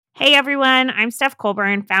Hey everyone, I'm Steph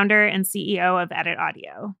Colburn, founder and CEO of Edit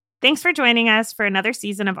Audio. Thanks for joining us for another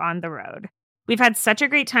season of On the Road. We've had such a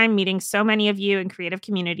great time meeting so many of you in creative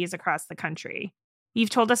communities across the country.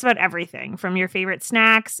 You've told us about everything from your favorite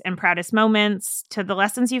snacks and proudest moments to the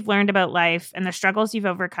lessons you've learned about life and the struggles you've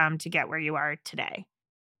overcome to get where you are today.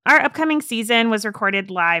 Our upcoming season was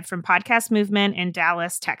recorded live from Podcast Movement in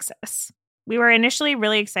Dallas, Texas. We were initially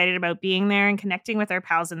really excited about being there and connecting with our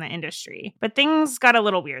pals in the industry, but things got a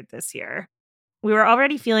little weird this year. We were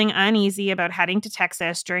already feeling uneasy about heading to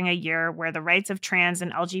Texas during a year where the rights of trans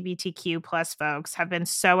and LGBTQ plus folks have been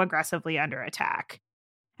so aggressively under attack.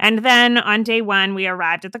 And then on day one, we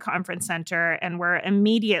arrived at the conference center and were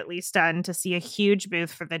immediately stunned to see a huge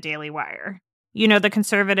booth for the Daily Wire. You know, the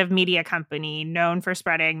conservative media company known for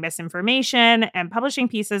spreading misinformation and publishing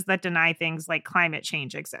pieces that deny things like climate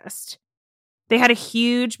change exist. They had a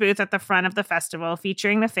huge booth at the front of the festival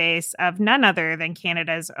featuring the face of none other than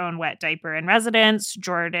Canada's own wet diaper in residence,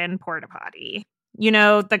 Jordan Portapotty. You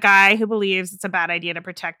know, the guy who believes it's a bad idea to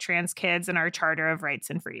protect trans kids in our Charter of Rights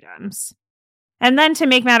and Freedoms. And then to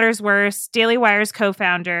make matters worse, Daily Wire's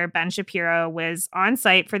co-founder, Ben Shapiro, was on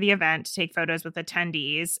site for the event to take photos with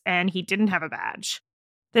attendees, and he didn't have a badge.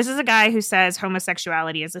 This is a guy who says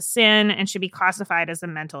homosexuality is a sin and should be classified as a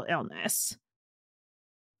mental illness.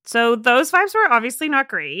 So those vibes were obviously not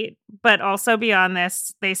great, but also beyond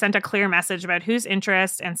this, they sent a clear message about whose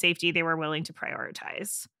interests and safety they were willing to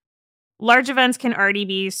prioritize. Large events can already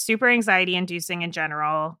be super anxiety-inducing in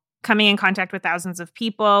general. Coming in contact with thousands of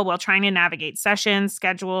people while trying to navigate sessions,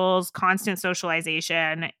 schedules, constant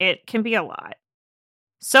socialization, it can be a lot.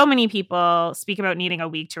 So many people speak about needing a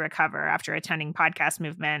week to recover after attending Podcast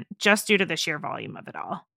Movement just due to the sheer volume of it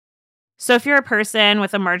all. So if you're a person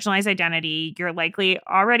with a marginalized identity, you're likely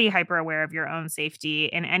already hyper aware of your own safety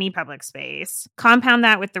in any public space. Compound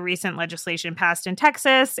that with the recent legislation passed in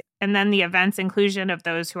Texas, and then the event's inclusion of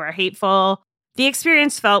those who are hateful. The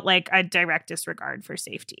experience felt like a direct disregard for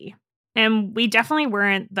safety. And we definitely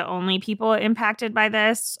weren't the only people impacted by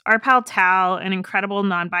this. Our pal Tal, an incredible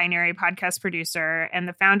non-binary podcast producer and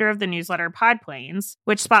the founder of the newsletter Podplanes,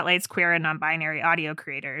 which spotlights queer and non-binary audio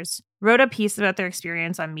creators, wrote a piece about their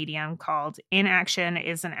experience on Medium called Inaction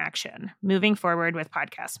is an Action, Moving Forward with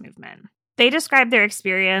Podcast Movement. They described their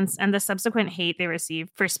experience and the subsequent hate they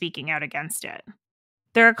received for speaking out against it.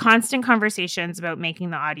 There are constant conversations about making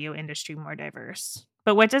the audio industry more diverse.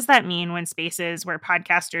 But what does that mean when spaces where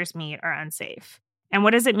podcasters meet are unsafe? And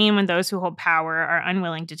what does it mean when those who hold power are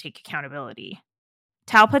unwilling to take accountability?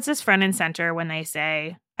 Tal puts this front and center when they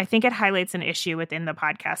say, I think it highlights an issue within the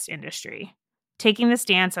podcast industry. Taking the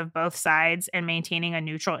stance of both sides and maintaining a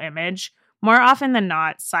neutral image, more often than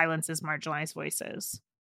not, silences marginalized voices.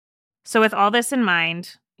 So with all this in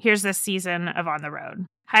mind, here's this season of On the Road,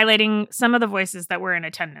 highlighting some of the voices that were in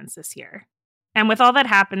attendance this year. And with all that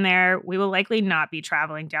happened there, we will likely not be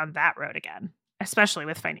traveling down that road again, especially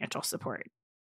with financial support.